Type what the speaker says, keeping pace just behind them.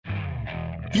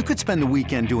You could spend the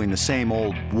weekend doing the same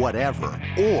old whatever,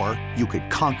 or you could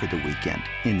conquer the weekend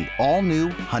in the all-new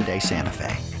Hyundai Santa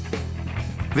Fe.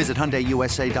 Visit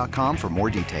HyundaiUSA.com for more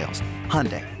details.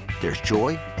 Hyundai, there's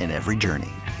joy in every journey.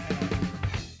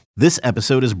 This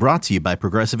episode is brought to you by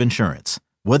Progressive Insurance.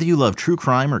 Whether you love true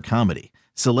crime or comedy,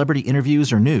 celebrity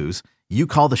interviews or news, you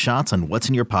call the shots on what's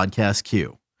in your podcast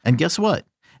queue. And guess what?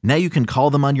 Now you can call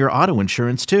them on your auto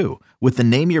insurance too with the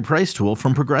Name Your Price tool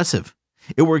from Progressive.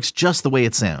 It works just the way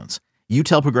it sounds. You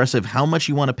tell Progressive how much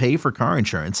you want to pay for car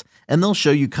insurance, and they'll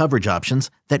show you coverage options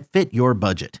that fit your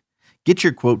budget. Get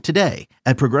your quote today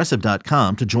at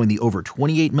Progressive.com to join the over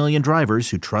 28 million drivers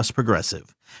who trust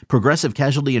Progressive. Progressive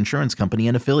Casualty Insurance Company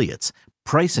and Affiliates.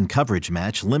 Price and coverage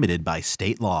match limited by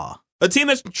state law. A team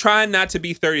that's trying not to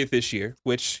be 30th this year,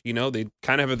 which, you know, they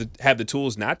kind of have the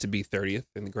tools not to be 30th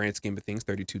in the grand scheme of things,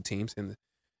 32 teams in the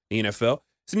NFL.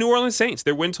 It's the New Orleans Saints.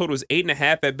 Their win total is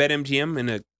 8.5 at BetMGM, and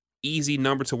an easy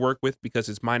number to work with because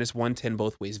it's minus 110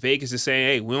 both ways. Vegas is saying,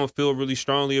 hey, we don't feel really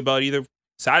strongly about either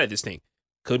side of this thing.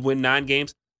 Could win 9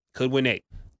 games, could win 8.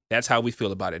 That's how we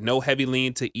feel about it. No heavy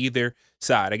lean to either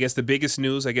side. I guess the biggest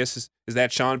news, is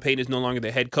that Sean Payton is no longer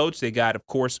the head coach. They got, of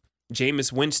course,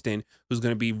 Jameis Winston, who's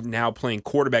going to be now playing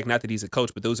quarterback. Not that he's a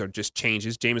coach, but those are just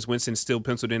changes. Jameis Winston still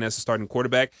penciled in as a starting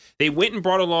quarterback. They went and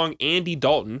brought along Andy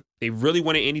Dalton. They really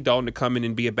wanted Andy Dalton to come in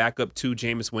and be a backup to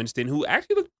Jameis Winston, who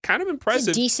actually looked kind of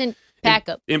impressive. Decent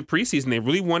backup. In preseason, they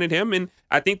really wanted him. And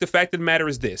I think the fact of the matter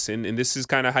is this, and this is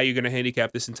kind of how you're going to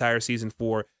handicap this entire season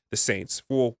for the Saints.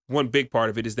 Well, one big part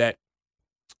of it is that,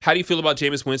 how do you feel about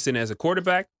Jameis Winston as a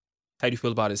quarterback? How do you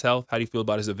feel about his health? How do you feel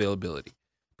about his availability?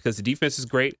 Because the defense is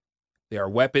great. There are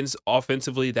weapons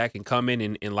offensively that can come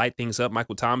in and light things up.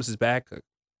 Michael Thomas is back.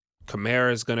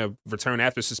 Kamara is going to return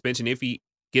after suspension if he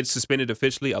gets suspended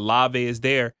officially. Olave is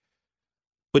there.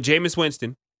 But Jameis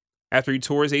Winston, after he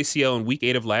tore his ACL in week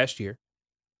 8 of last year,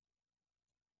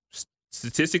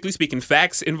 statistically speaking,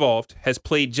 facts involved, has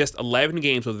played just 11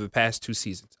 games over the past 2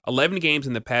 seasons. 11 games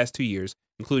in the past 2 years,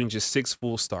 including just 6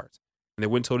 full starts. And their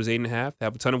win total is 8.5. They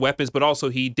have a ton of weapons, but also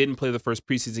he didn't play the first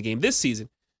preseason game this season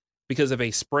because of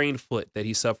a sprained foot that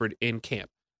he suffered in camp.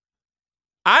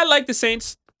 I like the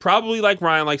Saints, probably like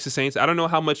Ryan likes the Saints. I don't know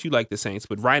how much you like the Saints,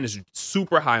 but Ryan is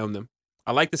super high on them.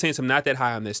 I like the Saints. I'm not that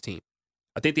high on this team.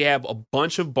 I think they have a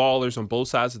bunch of ballers on both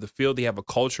sides of the field. They have a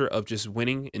culture of just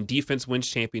winning, and defense wins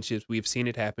championships. We have seen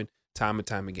it happen time and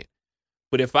time again.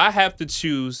 But if I have to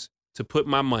choose to put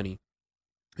my money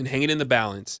and hang it in the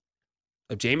balance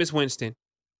of Jameis Winston,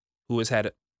 who has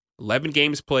had 11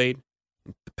 games played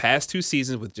in the past 2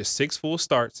 seasons with just 6 full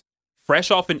starts,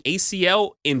 fresh off an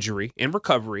ACL injury and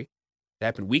recovery that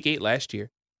happened week 8 last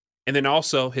year, and then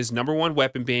also his number one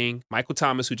weapon being Michael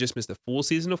Thomas, who just missed a full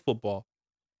season of football,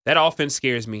 that offense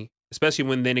scares me, especially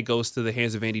when then it goes to the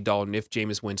hands of Andy Dalton if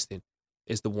Jameis Winston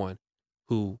is the one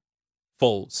who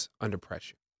folds under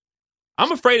pressure.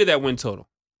 I'm afraid of that win total.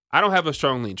 I don't have a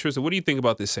strong lean. Trista, what do you think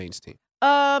about this Saints team?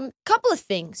 Couple of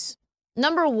things.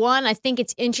 Number one, I think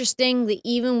it's interesting that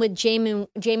even with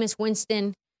Jameis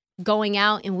Winston going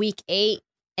out in week 8,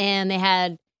 and they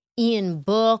had Ian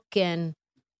Book, and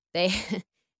they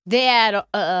had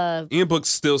Ian Book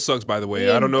still sucks, by the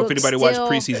way. I don't know if anybody watched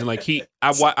preseason. Like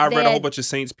I read a whole bunch of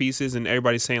Saints pieces, and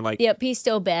everybody's saying like, yep, he's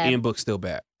still bad. Ian Book's still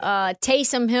bad.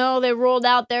 Taysom Hill, they rolled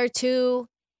out there too.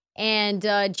 And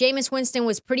Jameis Winston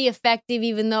was pretty effective,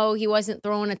 even though he wasn't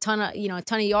throwing a ton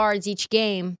of yards each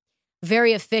game.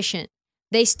 Very efficient.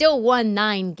 They still won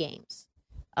 9 games.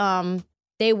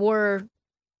 They were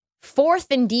 4th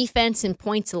in defense in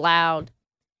points allowed.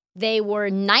 They were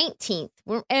 19th.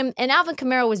 And Alvin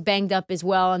Kamara was banged up as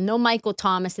well, and no Michael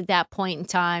Thomas at that point in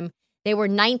time. They were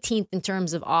 19th in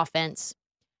terms of offense.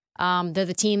 They're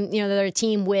the team, they're a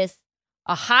team with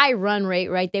a high run rate,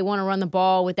 right? They want to run the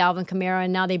ball with Alvin Kamara,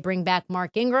 and now they bring back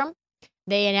Mark Ingram.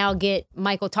 They now get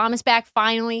Michael Thomas back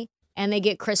finally, and they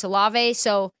get Chris Olave.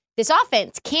 So this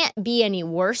offense can't be any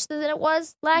worse than it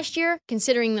was last year,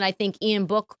 considering that I think Ian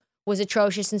Book was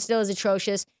atrocious and still is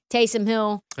atrocious. Taysom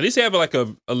Hill. At least they have like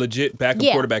a legit backup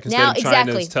quarterback instead of trying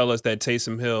to tell us that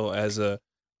Taysom Hill, as a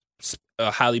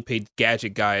highly paid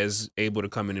gadget guy, is able to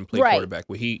come in and play quarterback.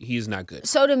 Well, he's not good.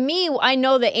 So to me, I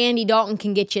know that Andy Dalton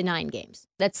can get you 9 games.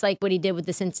 That's like what he did with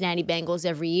the Cincinnati Bengals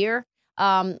every year.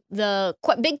 The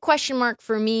big question mark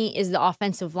for me is the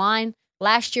offensive line.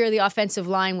 Last year, the offensive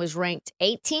line was ranked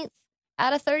 18th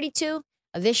out of 32.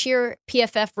 This year,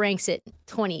 PFF ranks it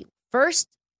 21st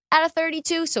out of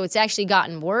 32, so it's actually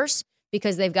gotten worse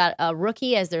because they've got a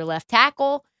rookie as their left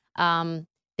tackle.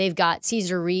 They've got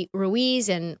Cesar Ruiz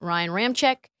and Ryan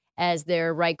Ramczyk as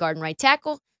their right guard and right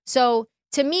tackle. So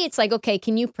to me, it's like, okay,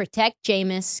 can you protect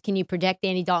Jameis? Can you protect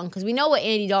Andy Dalton? Because we know what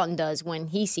Andy Dalton does when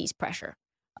he sees pressure.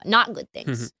 Not good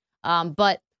things.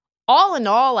 But all in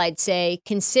all, I'd say,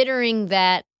 considering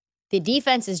that the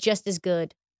defense is just as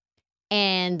good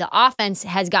and the offense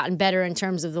has gotten better in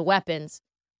terms of the weapons,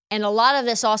 and a lot of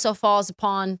this also falls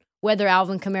upon whether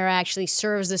Alvin Kamara actually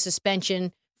serves the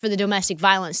suspension for the domestic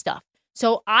violence stuff.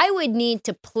 So I would need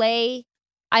to play.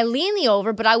 I lean the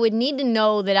over, but I would need to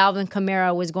know that Alvin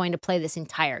Kamara was going to play this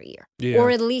entire year,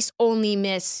 or at least only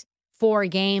miss 4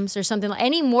 games or something.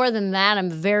 Any more than that, I'm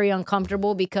very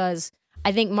uncomfortable because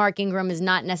I think Mark Ingram is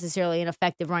not necessarily an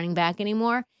effective running back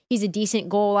anymore. He's a decent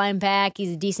goal line back.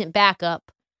 He's a decent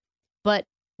backup, but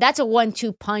that's a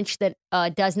 1-2 punch that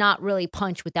does not really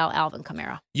punch without Alvin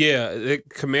Kamara. Yeah,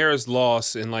 Kamara's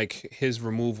loss and like his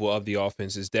removal of the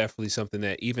offense is definitely something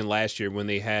that even last year when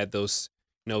they had those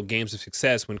games of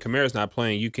success, when Kamara's not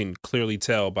playing, you can clearly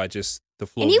tell by just the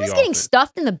flow. And he of the was getting offense.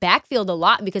 stuffed in the backfield a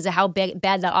lot because of how bad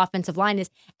that offensive line is.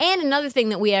 And another thing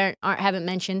that we haven't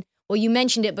mentioned, well, you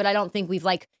mentioned it, but I don't think we've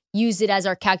used it as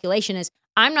our calculation, is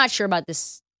I'm not sure about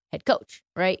this head coach,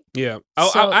 right? Yeah.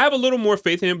 So- I have a little more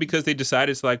faith in him because they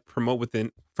decided to promote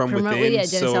within. Yeah,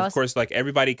 So of course,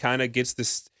 everybody kind of gets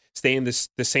this stay in the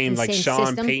same The same Sean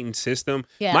system. Payton system.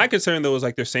 Yeah. My concern though is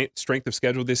their strength of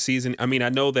schedule this season. I mean, I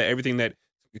know that everything that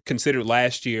considered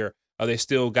last year, they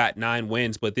still got 9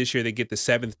 wins, but this year they get the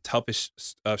 7th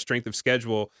toughest strength of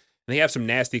schedule. And they have some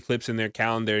nasty clips in their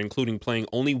calendar, including playing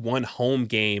only 1 home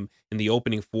game in the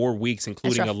opening 4 weeks,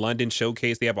 including a London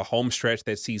showcase. They have a home stretch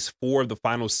that sees 4 of the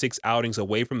final 6 outings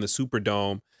away from the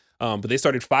Superdome. But they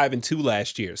started 5-2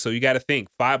 last year. So you got to think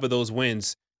 5 of those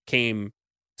wins came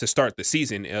to start the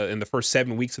season in the first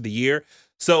 7 weeks of the year.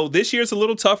 So this year's a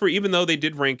little tougher, even though they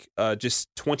did rank just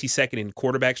 22nd in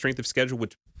quarterback strength of schedule,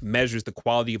 which measures the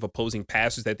quality of opposing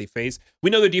passers that they face.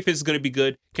 We know their defense is going to be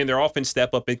good. Can their offense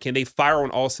step up, and can they fire on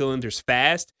all cylinders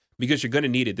fast? Because you're going to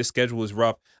need it. This schedule is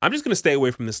rough. I'm just going to stay away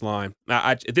from this line.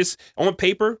 This on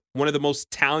paper, one of the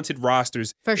most talented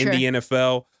rosters in the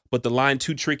NFL, but the line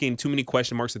too tricky and too many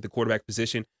question marks at the quarterback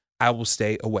position. I will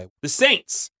stay away. The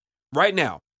Saints, right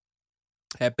now,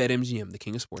 at BetMGM, the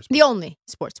king of sports. The only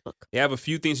sports book. They have a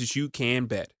few things that you can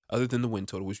bet other than the win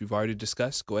total, which we've already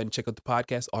discussed. Go ahead and check out the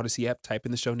podcast, Odyssey app. Type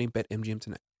in the show name, BetMGM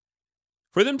tonight.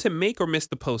 For them to make or miss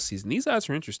the postseason, these odds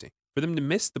are interesting. For them to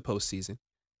miss the postseason,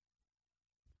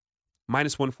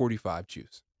 minus 145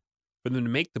 juice. For them to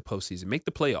make the postseason, make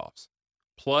the playoffs,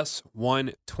 plus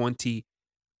 120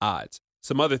 odds.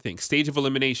 Some other things, stage of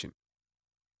elimination.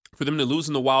 For them to lose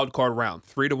in the wild card round,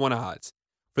 3-1 odds.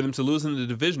 For them to lose in the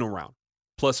divisional round,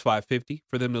 plus 550.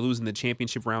 For them to lose in the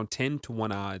championship round,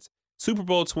 10-1 odds. Super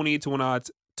Bowl, 28-1 odds.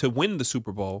 To win the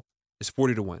Super Bowl is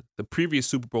 40-1. The previous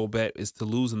Super Bowl bet is to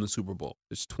lose in the Super Bowl.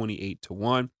 It's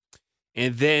 28-1.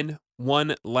 And then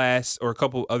one last, or a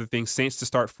couple other things. Saints to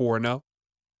start 4-0. You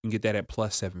can get that at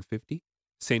plus 750.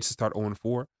 Saints to start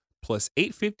 0-4, plus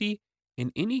 850.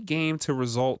 And any game to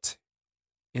result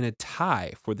in a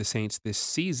tie for the Saints this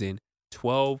season,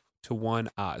 12-1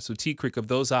 odds. So T-Crick, of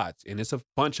those odds, and it's a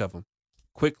bunch of them,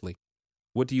 quickly,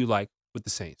 what do you like with the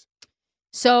Saints?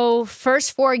 So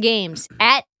first 4 games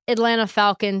at Atlanta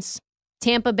Falcons,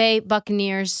 Tampa Bay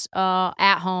Buccaneers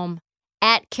at home,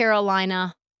 at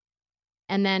Carolina,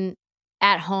 and then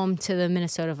at home to the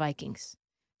Minnesota Vikings.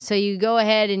 So you go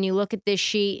ahead and you look at this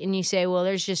sheet and you say, well,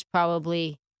 there's just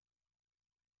probably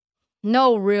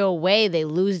no real way they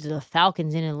lose to the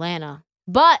Falcons in Atlanta.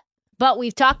 But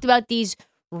we've talked about these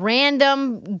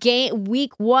random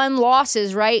week 1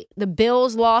 losses, right? The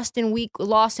Bills lost in week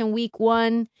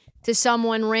 1 to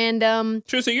someone random.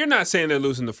 True, so you're not saying they're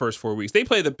losing the first 4 weeks. They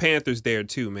play the Panthers there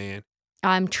too, man.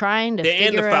 I'm trying to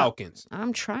and the Falcons.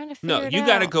 I'm trying to figure No, it you out.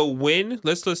 got to go win.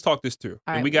 Let's talk this through.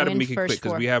 All And right, we got to win make it quick first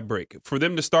because 4. we have break. For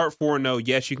them to start 4-0,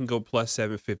 yes, you can go plus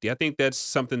 750. I think that's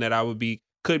something that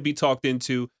could be talked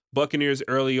into. Buccaneers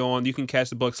early on, you can catch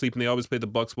the Bucs sleeping. They always play the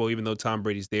Bucs well, even though Tom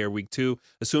Brady's there week 2.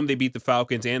 Assume they beat the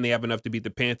Falcons and they have enough to beat the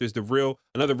Panthers.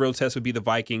 Another real test would be the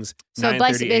Vikings. So 9:30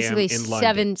 a.m. basically in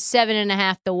London.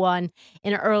 7.5-1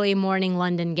 in an early morning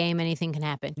London game. Anything can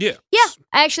happen. Yeah. Yeah,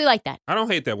 I actually like that. I don't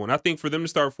hate that one. I think for them to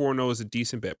start 4-0 is a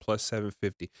decent bet, plus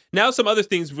 750. Now, some other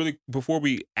things really before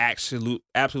we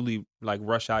absolutely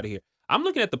rush out of here. I'm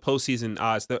looking at the postseason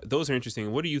odds. Those are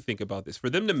interesting. What do you think about this? For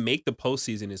them to make the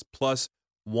postseason is plus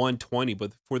 120,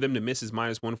 but for them to miss is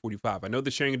minus 145. I know they're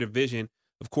sharing a division,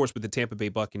 of course, with the Tampa Bay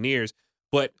Buccaneers,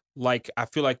 but I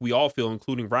feel like we all feel,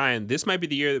 including Ryan, this might be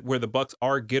the year where the Bucs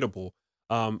are gettable.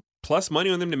 plus money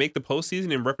on them to make the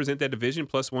postseason and represent that division,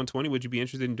 plus 120. Would you be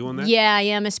interested in doing that? Yeah, I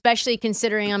am, especially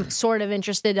considering I'm sort of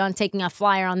interested on taking a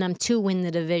flyer on them to win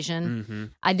the division. Mm-hmm.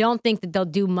 I don't think that they'll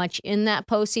do much in that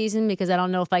postseason because I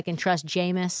don't know if I can trust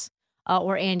Jameis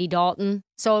or Andy Dalton.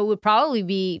 So it would probably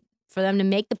be for them to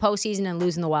make the postseason and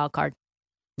lose in the wild card.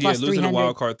 Yeah, Plus losing 300. a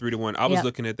wild card 3-1. I was Yep.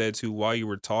 looking at that too while you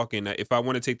were talking. If I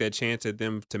want to take that chance at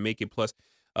them to make it plus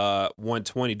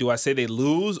 120, do I say they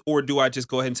lose or do I just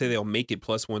go ahead and say they'll make it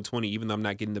plus 120 even though I'm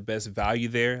not getting the best value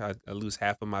there? I lose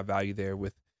half of my value there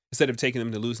with instead of taking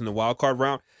them to lose in the wild card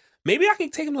round. Maybe I can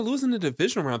take them to lose in the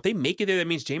divisional round. If they make it there, that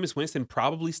means Jameis Winston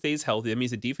probably stays healthy. That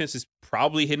means the defense is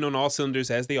probably hitting on all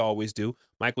cylinders as they always do.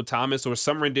 Michael Thomas or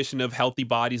some rendition of healthy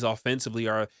bodies offensively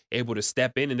are able to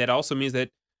step in. And that also means that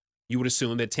you would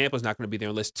assume that Tampa's not going to be there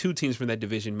unless two teams from that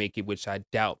division make it, which I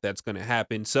doubt that's going to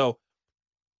happen. So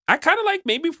I kind of like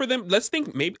maybe for them, let's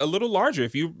think maybe a little larger.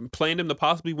 If you're playing them to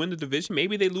possibly win the division,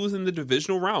 maybe they lose in the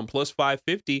divisional round, plus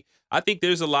 550. I think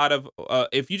there's a lot of,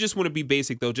 if you just want to be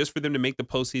basic though, just for them to make the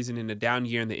postseason in a down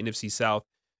year in the NFC South,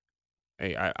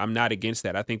 hey, I'm not against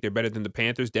that. I think they're better than the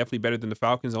Panthers, definitely better than the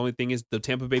Falcons. The only thing is the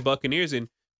Tampa Bay Buccaneers, and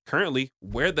currently,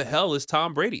 where the hell is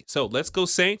Tom Brady? So let's go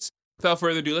Saints. Without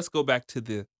further ado, let's go back to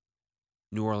the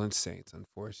New Orleans Saints,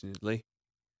 unfortunately.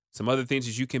 Some other things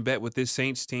that you can bet with this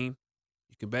Saints team.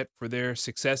 You can bet for their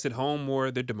success at home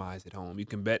or their demise at home. You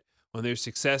can bet on their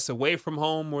success away from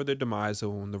home or their demise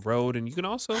on the road. And you can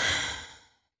also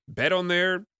bet on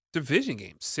their division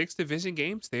games. 6 division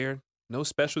games. They're no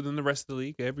special than the rest of the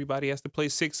league. Everybody has to play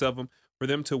 6 of them for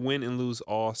them to win and lose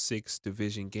all 6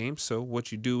 division games. So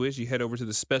what you do is you head over to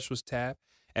the specials tab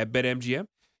at BetMGM.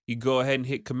 You go ahead and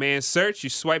hit command search. You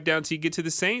swipe down till you get to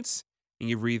the Saints and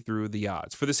you read through the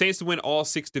odds. For the Saints to win all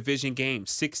 6 division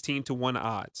games, 16-1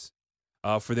 odds.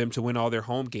 For them to win all their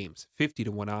home games,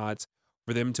 50-1 odds.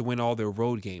 For them to win all their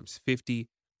road games, 50-1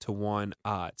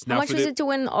 odds. How much is it to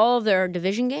win all of their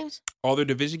division games? All their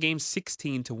division games,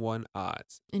 16-1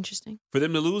 odds. Interesting. For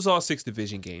them to lose all 6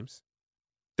 division games,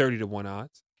 30-1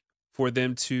 odds. For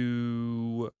them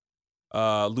to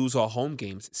lose all home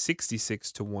games,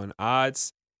 66-1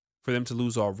 odds. For them to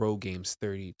lose all road games,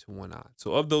 30-1 odds.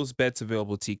 So of those bets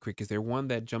available, T-Crick, is there one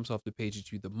that jumps off the page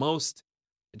at you the most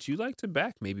that you like to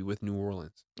back maybe with New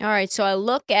Orleans? All right, so I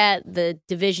look at the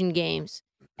division games,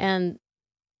 and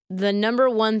the number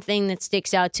one thing that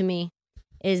sticks out to me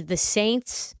is the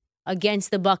Saints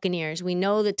against the Buccaneers. We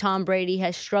know that Tom Brady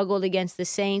has struggled against the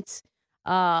Saints.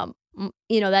 That's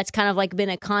kind of like been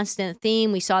a constant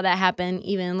theme. We saw that happen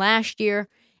even last year,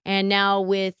 and now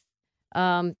with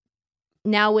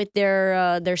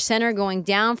their center going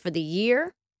down for the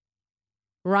year,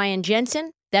 Ryan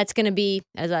Jensen. That's going to be,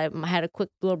 as I had a quick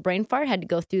little brain fart, had to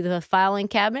go through the filing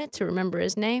cabinet to remember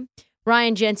his name.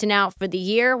 Ryan Jensen out for the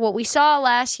year. What we saw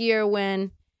last year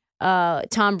when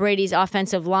Tom Brady's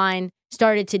offensive line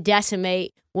started to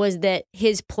decimate was that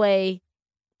his play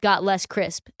got less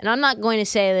crisp. And I'm not going to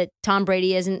say that Tom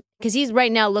Brady isn't, because he's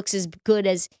right now looks as good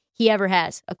as he ever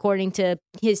has, according to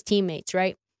his teammates,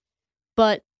 right?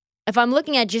 But if I'm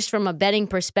looking at just from a betting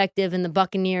perspective in the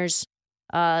Buccaneers,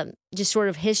 just sort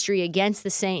of history against the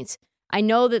Saints, I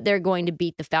know that they're going to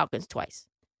beat the Falcons twice.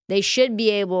 They should be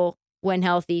able, when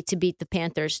healthy, to beat the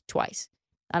Panthers twice.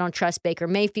 I don't trust Baker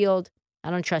Mayfield. I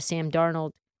don't trust Sam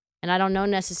Darnold. And I don't know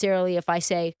necessarily if I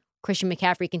say Christian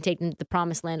McCaffrey can take them to the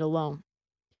promised land alone.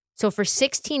 So for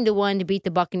 16-1 to beat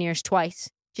the Buccaneers twice,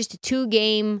 just a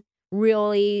 2-game,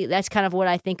 really, that's kind of what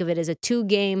I think of it as a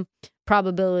 2-game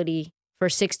probability for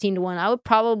 16-1. I would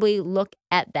probably look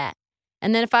at that.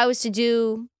 And then if I was to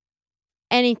do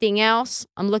anything else,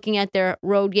 I'm looking at their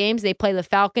road games. They play the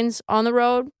Falcons on the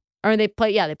road. Or they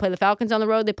play the Falcons on the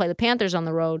road. They play the Panthers on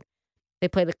the road. They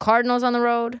play the Cardinals on the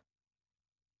road.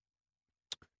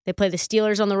 They play the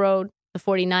Steelers on the road, the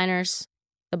 49ers,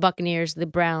 the Buccaneers, the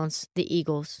Browns, the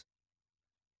Eagles.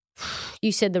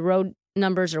 You said the road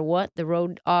numbers are what? The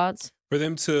road odds? For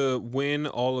them to win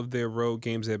all of their road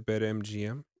games at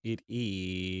BetMGM, it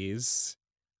is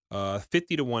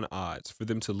 50-1 odds. For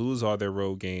them to lose all their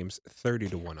road games,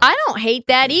 30-1 odds. I don't hate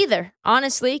that either,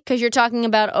 honestly, because you're talking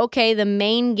about, okay, the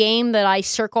main game that I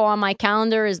circle on my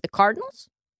calendar is the Cardinals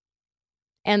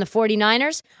and the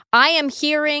 49ers. I am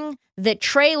hearing that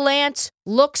Trey Lance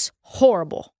looks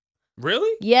horrible.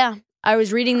 Really? Yeah. I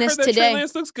was reading this today. Trey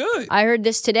Lance looks good. I heard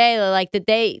this today, like that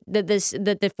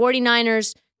the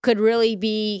 49ers could really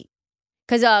be,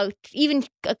 because even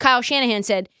Kyle Shanahan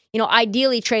said,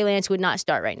 ideally Trey Lance would not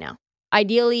start right now.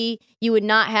 Ideally, you would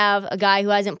not have a guy who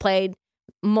hasn't played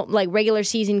like regular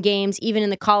season games, even in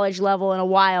the college level, in a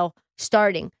while,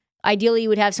 starting. ideally you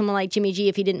would have someone like Jimmy G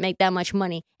if he didn't make that much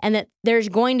money, and that there's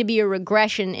going to be a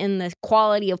regression in the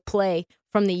quality of play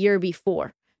from the year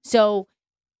before. So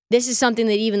this is something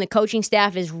that even the coaching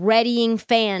staff is readying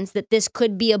fans that this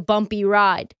could be a bumpy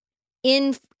ride.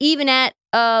 Even at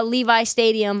Levi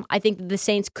Stadium, I think that the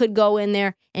Saints could go in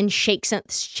there and shake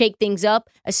things up,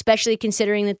 especially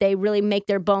considering that they really make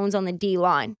their bones on the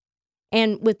D-line.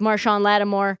 And with Marshawn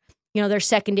Lattimore, their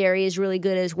secondary is really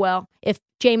good as well. If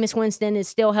Jameis Winston is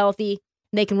still healthy,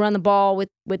 they can run the ball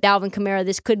with Alvin Kamara.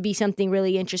 This could be something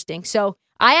really interesting. So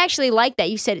I actually like that.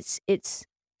 You said it's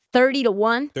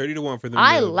 30-1. 30-1 for them.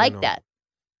 I like that.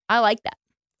 I like that.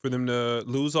 For them to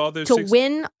lose all their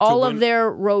win all of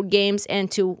their road games and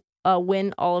to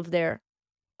win all of their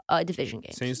division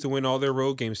games. Saints to win all their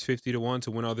road games, 50-1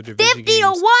 to win all their division games.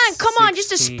 50-1. Come on,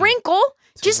 just a sprinkle,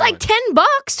 just like $10.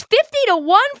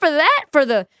 50-1 for that for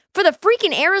the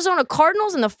freaking Arizona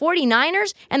Cardinals and the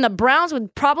 49ers and the Browns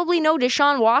with probably no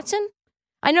Deshaun Watson.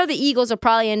 I know the Eagles will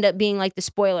probably end up being like the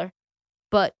spoiler,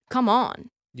 but come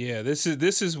on. Yeah, this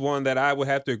is one that I would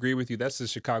have to agree with you. That's the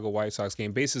Chicago White Sox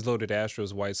game. Bases loaded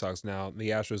Astros, White Sox now.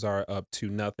 The Astros are up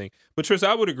 2-0. But Tris,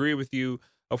 I would agree with you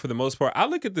for the most part. I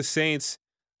look at the Saints.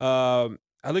 I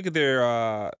look at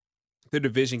their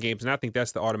division games, and I think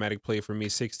that's the automatic play for me.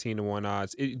 16-1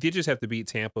 odds. It did just have to beat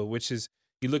Tampa, which is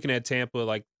you're looking at Tampa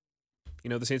like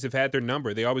the Saints have had their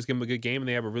number. They always give them a good game, and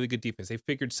they have a really good defense. They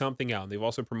figured something out. They've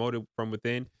also promoted from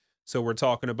within. So we're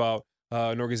talking about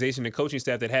an organization and coaching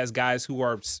staff that has guys who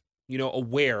are,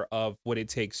 aware of what it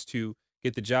takes to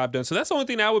get the job done. So that's the only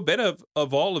thing I would bet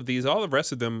of all of these. All the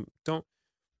rest of them don't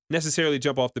necessarily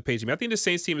jump off the page. I think the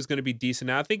Saints team is going to be decent.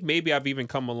 Now, I think maybe I've even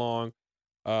come along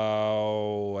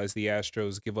as the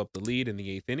Astros give up the lead in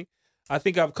the 8th inning. I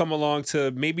think I've come along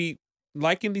to maybe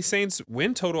liking the Saints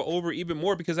win total over even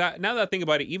more because now that I think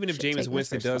about it, even if Jameis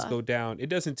Winston does go down, it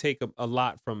doesn't take a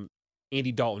lot from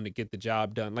Andy Dalton to get the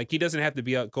job done. Like, he doesn't have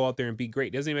to go out there and be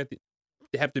great. He doesn't even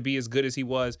have to be as good as he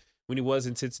was when he was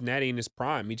in Cincinnati in his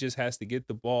prime. He just has to get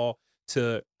the ball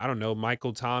to, I don't know,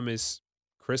 Michael Thomas,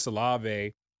 Chris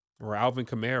Olave, or Alvin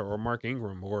Kamara, or Mark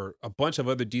Ingram, or a bunch of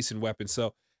other decent weapons.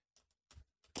 So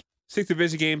 6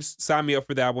 division games, sign me up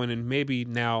for that one. And maybe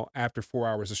now, after 4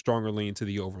 hours, a stronger lean to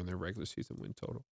the over in their regular season win total.